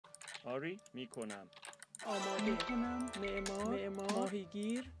آری میکنم. آماده میکنم. معمار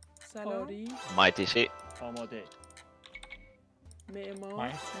ماهیگیر. سلام. Mighty Sea. آماده.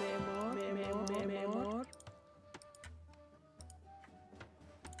 معمار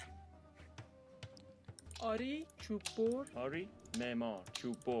آری چوب بر. آری معمار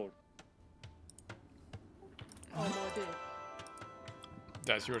چوب برد. آماده.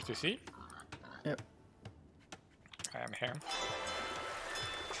 That's yours to see? Yep. I am here.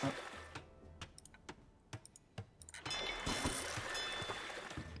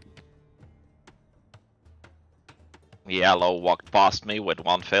 Yellow walked past me with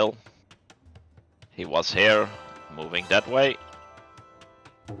one fill. He was here, moving that way.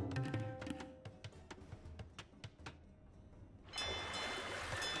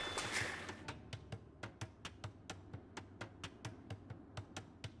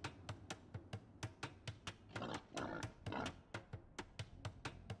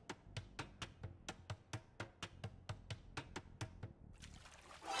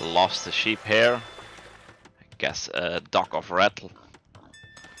 Lost the sheep here. I guess a dock of rattle.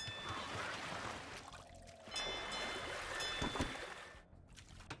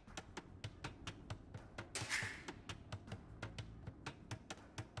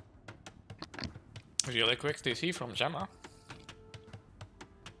 Really quick TC from Gemma.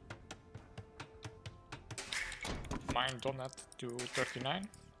 Mine done at 2:39,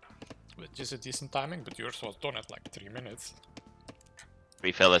 which is a decent timing, but yours was done at like 3 minutes.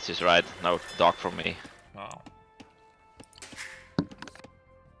 3 fillets is right, no dock for me. No.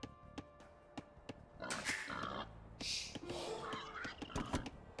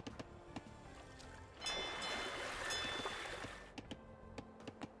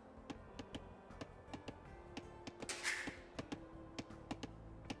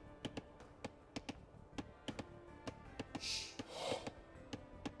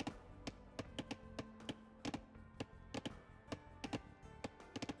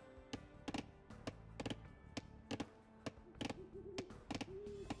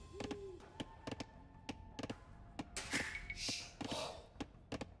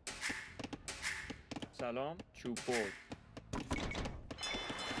 سلام چوب برد.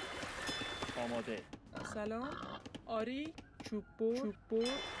 آماده. سلام. آری چوب بر.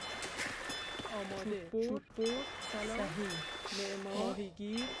 آماده. چوب بر. سلام. صحیح. معمار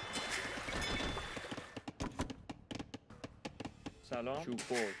ماهیگیر. سلام چوب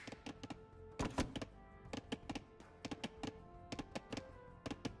برد.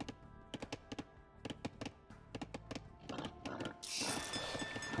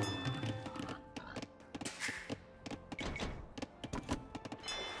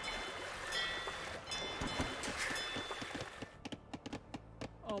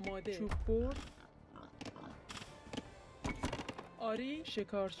 آماده. چوب بر. آری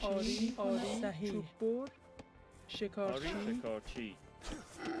شکارچی. آری صحیح. چوب بر. شکارچی. آری شکارچی.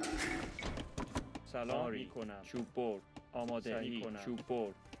 سلام میکنم. چوب برد. آماده میکنم. چوب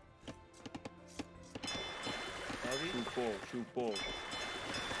برد. آری چوب برد. چوب برد.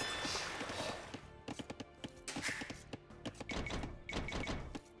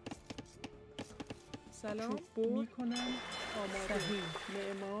 سلام میکنم. آماده. صحیح.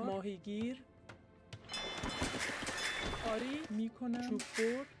 معمار ماهیگیر. آری میکنم. چوب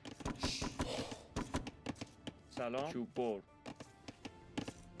بر. سلام چوب برد.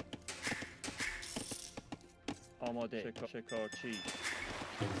 آماده. شکارچی.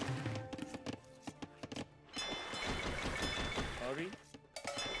 آری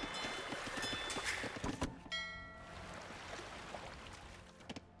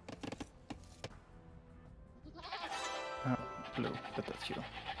Blue, but that's you.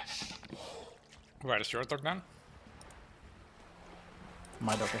 Where is your dog then?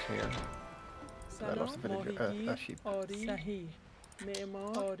 My dog is here. I lost a سلام villager, a ماهیگیر. sheep. آری صحیح.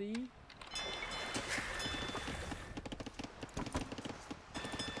 معمار آری.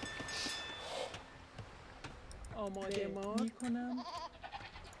 آماده میکنم.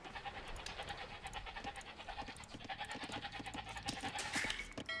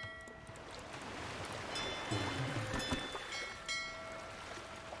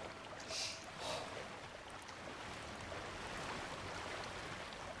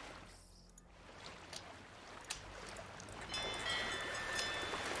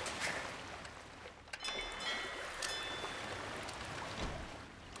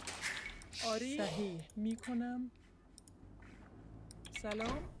 آری صحیح میکنم.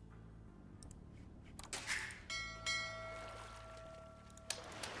 سلام.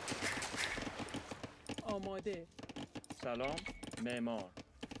 آماده. سلام معمار.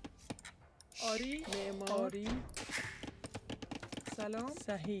 آری معماری. سلام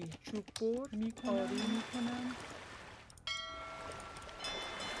صحیح چوب بر میکنم آری میکنم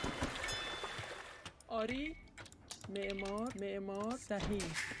آری معمار صحیح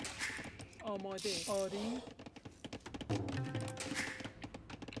آماده آری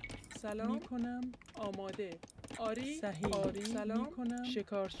سلام میکنم آماده آری صحیح آری سلام میکنم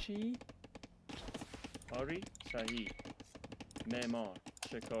شکارچی آری صحیح معمار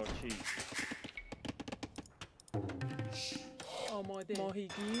شکارچی آماده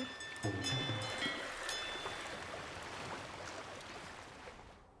ماهیگیر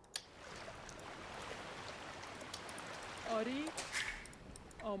آری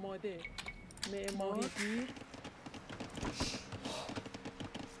آماده معمار ماهیگیر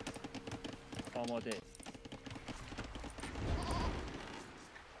آماده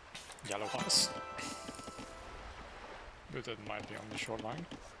Yellow house. But it might be on the shoreline.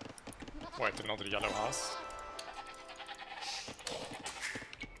 Wait, another yellow house.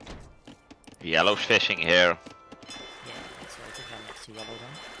 Yellow's fishing here. Yeah, so I think I'm next to yellow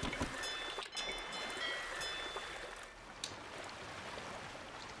then.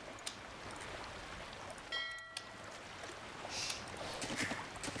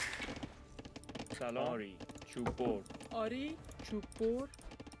 سلام آری چوب بر آری چوب بر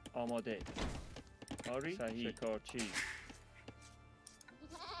آماده آری صحیح شکارچی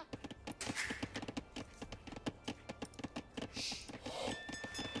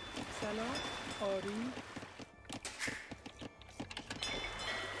سلام آری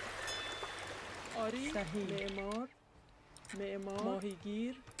آری صحیح معمار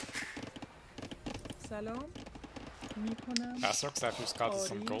ماهیگیر سلام میکنم Astrox, have you scouted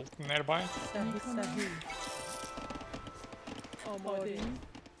some gold nearby? صحیح آماده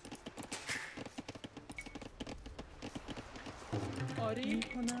آری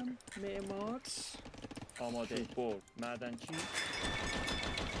میکنم معمار آماده بر معدنچی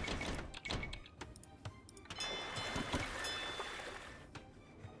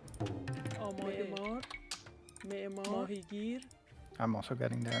آماده معمار ماهیگیر I'm also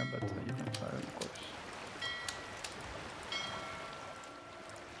getting there, but you can start, of course.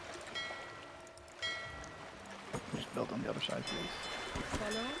 Just build on the other side, please.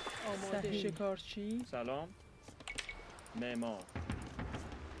 سلام آماده شکارچی سلام معمار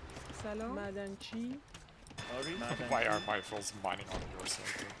سلام معدنچی آری Why are معدنچی my fools mining on your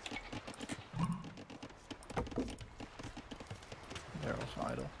side too? They're also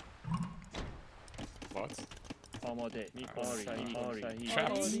idle. What? آماده آری صحیح آری صحیح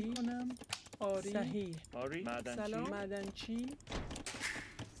Traps. آری کنم آری صحیح آری معدنچی سلام معدنچی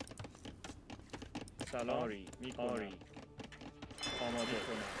سلام آری آری آماده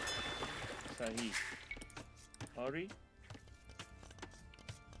کنم صحیح آری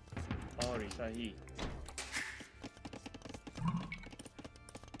آری صحیح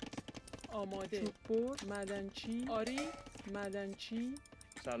آماده چوب بر معدنچی آری معدنچی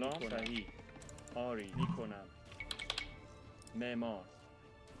سلام صحیح آری میکنم معمار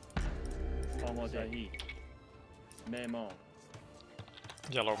آماده صحیح معمار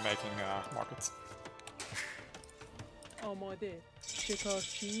Yellow making market. آماده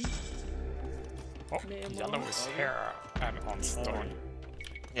شکارچی Oh, yellow is here and on stone.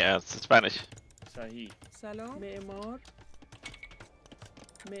 Yeah, it's Spanish. صحیح سلام معمار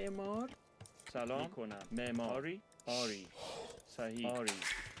سلام میکنم معمار آری آری صحیح آری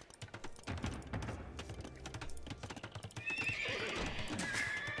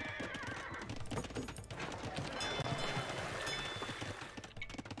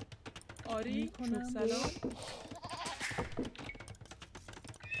آری کنم سلام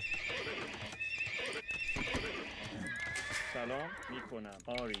سلام میکنم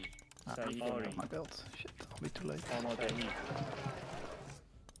آری I صحیح forgot آری my build. Shit, I'll be too late. آمادهی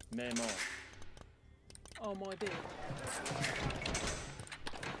معمار آماده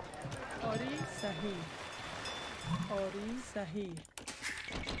آری صحیح آری صحیح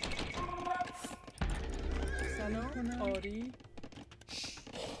سلام آری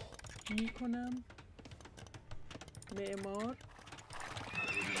میکنم معمار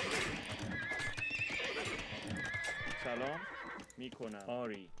سلام میکنم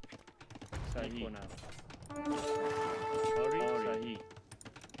آری صحیح کنم آری صحیح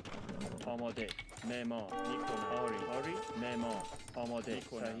آماده معمار میکنم آری معمار آماده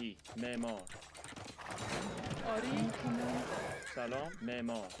صحیح معمار آری میکنم سلام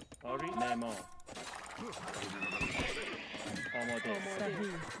معمار آری معمار آماده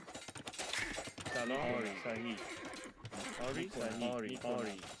صحیح سلام آری صحیح آری صحیح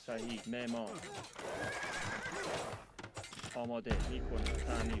آری صحیح معمار آماده میکنم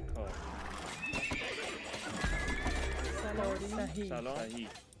تعمیر کار سلام صحیح سلام صحیح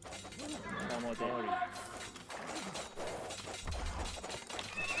آماده آری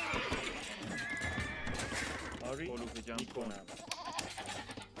آری علوف جمع کنم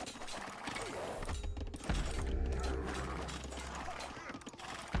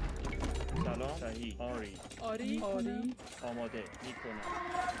سلام صحیح آری آری آری آماده میکنم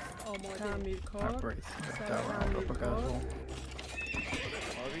آماده تعمیرکار Upgrade the Sir, tower on DauT Castle.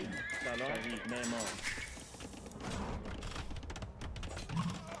 آری سلام صحیح معمار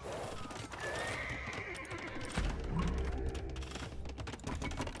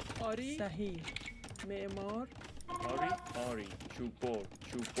آری صحیح معمار آری آری چوب برد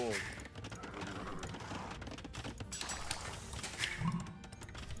چوب برد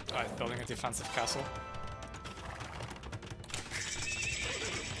Alright, building a defensive castle.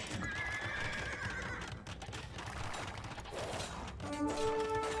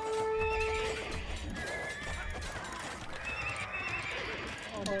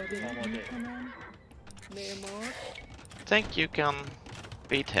 آماده آماده. میکنم معمار Think you can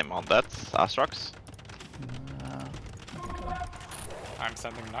beat him on that, Astrox? I'm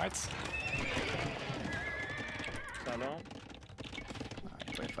sending knights. سلام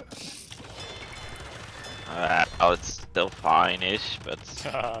Wait for that. Oh, it's still fine-ish, but This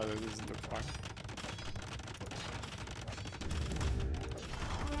doesn't look fine.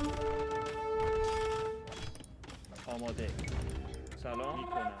 آماده سلام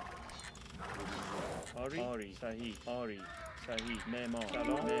میکنم آری آری صحیح آری صحیح معمار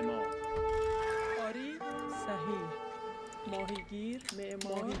سلام معمار آری صحیح ماهیگیر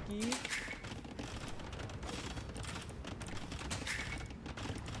معمار ماهیگیر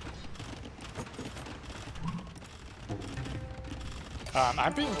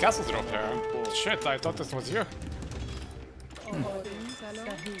I'm being castle drop here. Shit, I thought this was you. آری سلام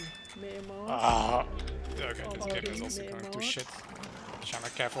صحیح معمار Ah. Okay, this game is also going to shit. Shana,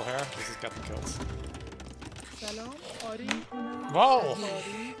 careful here. This is getting kills. سلام آری میکنم Wow.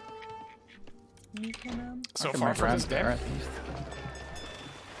 آری میکنم So Okay, far my for this grand's there game. at least.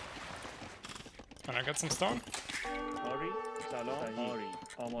 Can I get some stone? آری سلام صحیح آری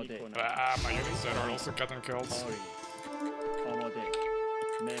آماده کنم My units that are also getting kills. آری آماده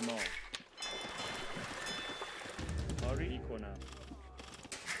معمار آری میکنم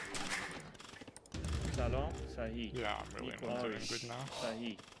سلام صحیح Yeah, I'm really not doing good now.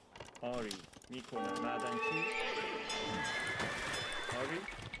 صحیح آری میکنم معدنچی آری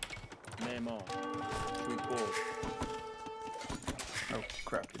معمار چوب برد Oh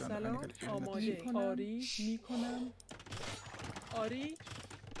crap, you don't have any سلام good units. آماده آری میکنم آری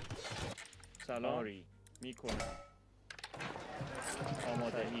سلام آری میکنم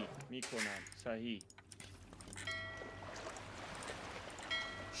آمادهی میکنم صحیح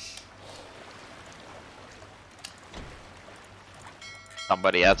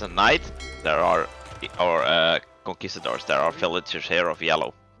somebody has a knight. There are, or conquistadors. There are villagers here of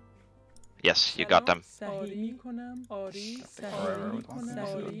yellow. Yes, you got them. صحیح میکنم آری صحیح Forever with one میکنم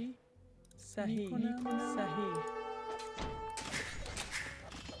conquistador. آری صحیح میکنم صحیح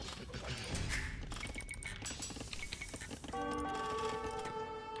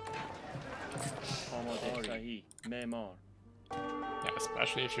آماده صحیح معمار Yeah,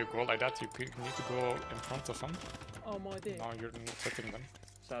 especially if you go like that, you need to go in front of them. آماده Now you're not hitting them.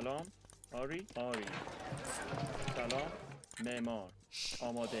 سلام آری آری سلام معمار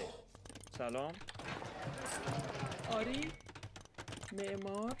آماده سلام آری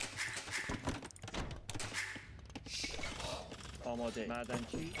معمار آماده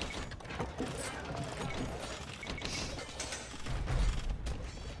معدنچی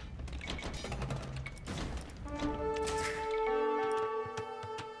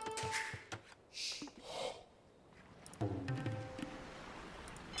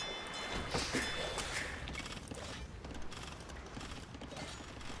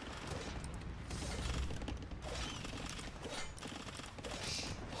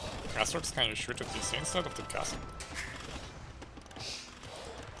Castrox, can you shoot at DC instead of the castle?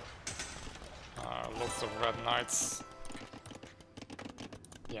 Lots of red knights.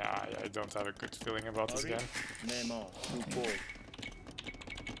 Yeah, I don't have a good feeling about this آری game. معمار چوب برد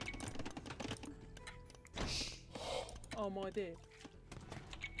آماده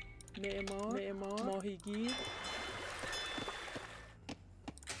معمار ماهیگیر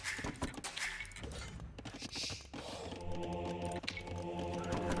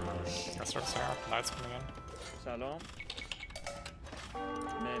Castrox here, knights coming in. سلام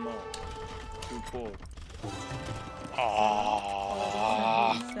معمار چوب برد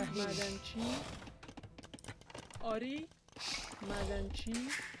Oh. صحیح معدنچی آری معدنچی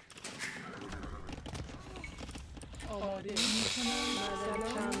آماده میکنم.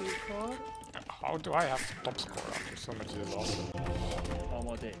 تعمیرکار. How do I have top score after so much disaster?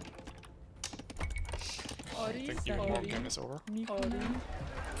 آماده. I آری think even one game is over. میکنم.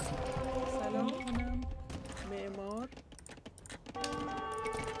 سلام میکنم. معمار.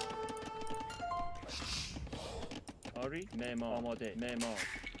 آری معمار. آماده. معمار.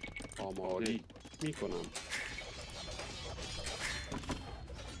 آماده میکنم.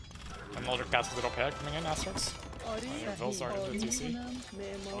 Another castle drop here coming in, Asterix. آری those are آری the TC. میکنم.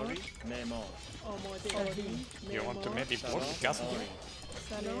 معمار. آری معمار. آماده. آری You want to معمار. maybe block the castle آری. here?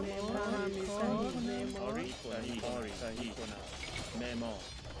 سلام تعمیرکار. معمار. آری صحیح. آری صحیح کنم. معمار.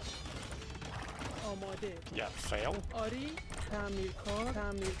 آماده. Yeah, fail. آری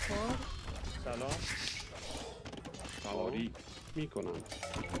تعمیرکار. سلام. آری میکنم.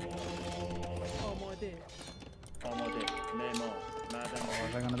 آماده. آماده. معمار. معدن What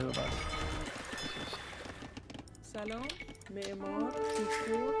was I gonna do about it? سلام معمار.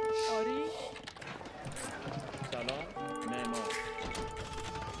 چوب‌خور. آری سلام. معمار.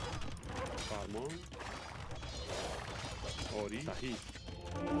 فرمان. آری صحیح.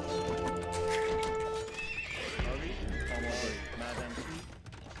 آری آماده. معدن چی؟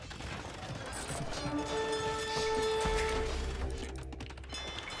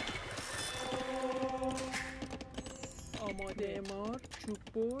 آماده. معمار.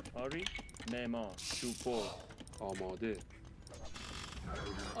 چوب‌بر. آری معمار. چوب‌بر. آماده.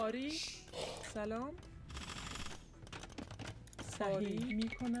 آری سلام صحیح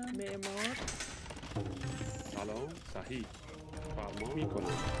میکنم. معمار. سلام صحیح. فرمان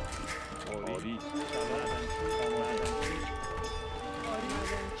میکنم. آری معدن چی؟ معدن چی؟ آری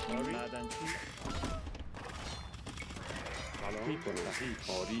معدنچی. آری معدن چی؟ سلام میکنم. صحیح.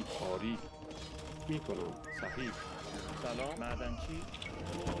 آری آری میکنم. صحیح. سلام. معدن چی؟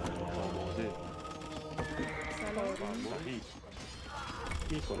 آماده. سلام صحیح.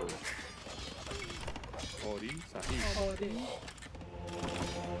 میکنم. آری صحیح. آری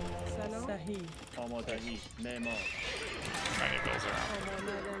سلام صحیح. آمادگی. معمار. Many bills around.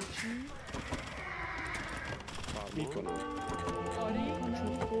 معدنچی. میکنم. آری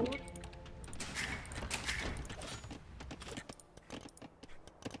چوب‌بر.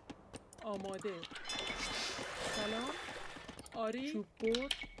 آماده. سلام آری چوب‌بر.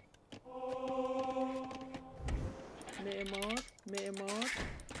 معمار.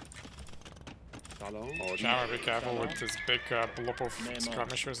 سلام. آری Jammer, be careful with this big blob of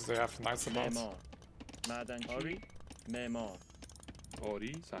skirmishers. They have knights about. معمار. معدن چی؟ آری معمار.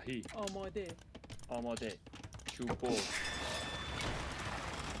 آری صحیح. آماده. آماده. چوب‌بر.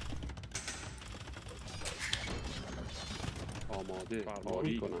 آماده. فرمان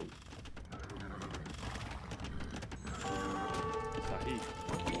میکنم. صحیح.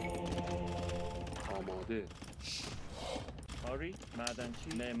 آماده. آری معدن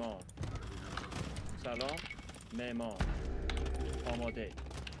چی؟ معمار. سلام. معمار. آماده.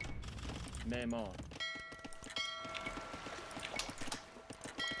 معمار.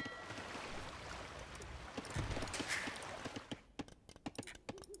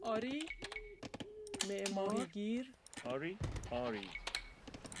 آری معمار. گیر. آری آری.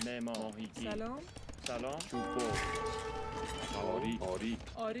 معمار. ماهیگیر. سلام سلام. چوب‌بر. آری آری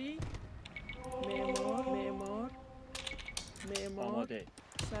آری معمار. آماده.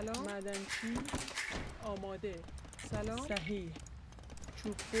 سلام معدنچی. آماده. سلام صحیح.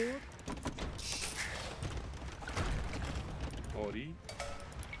 چوب‌بر. آری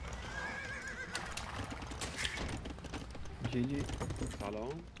GG.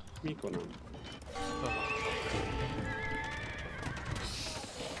 سلام میکنم.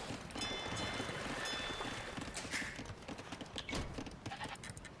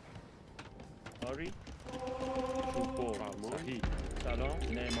 آری. چوب‌بر. فرمان صحیح. سلام.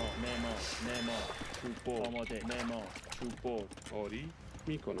 معمار. چوب‌بر. آماده. معمار. چوب‌بر. آری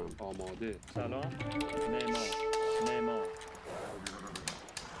میکنم. آماده. سلام. معمار.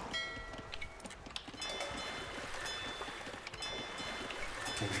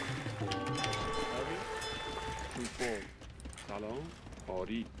 آری. چوب‌بر. سلام.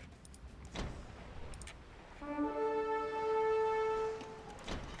 آری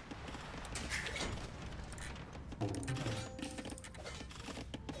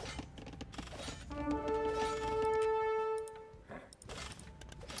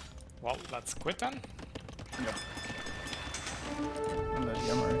Well, let's quit then. Unless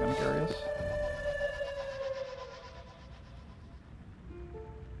Yammer, I'm curious.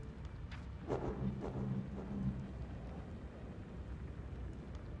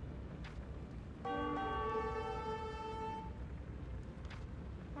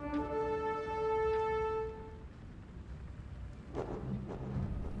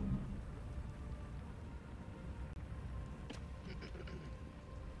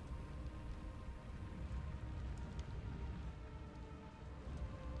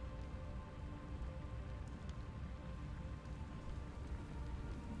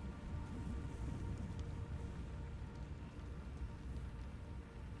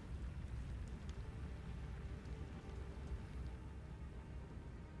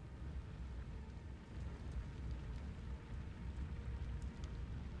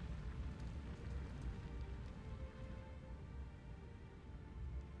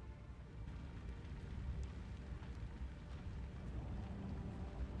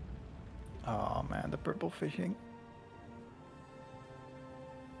 Oh man, the purple fishing.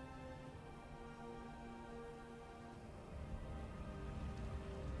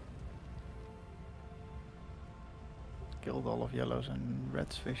 Killed all of yellows and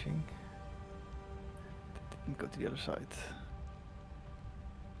reds fishing. Didn't go to the other side.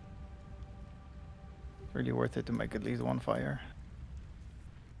 Really worth it to make at least one fire.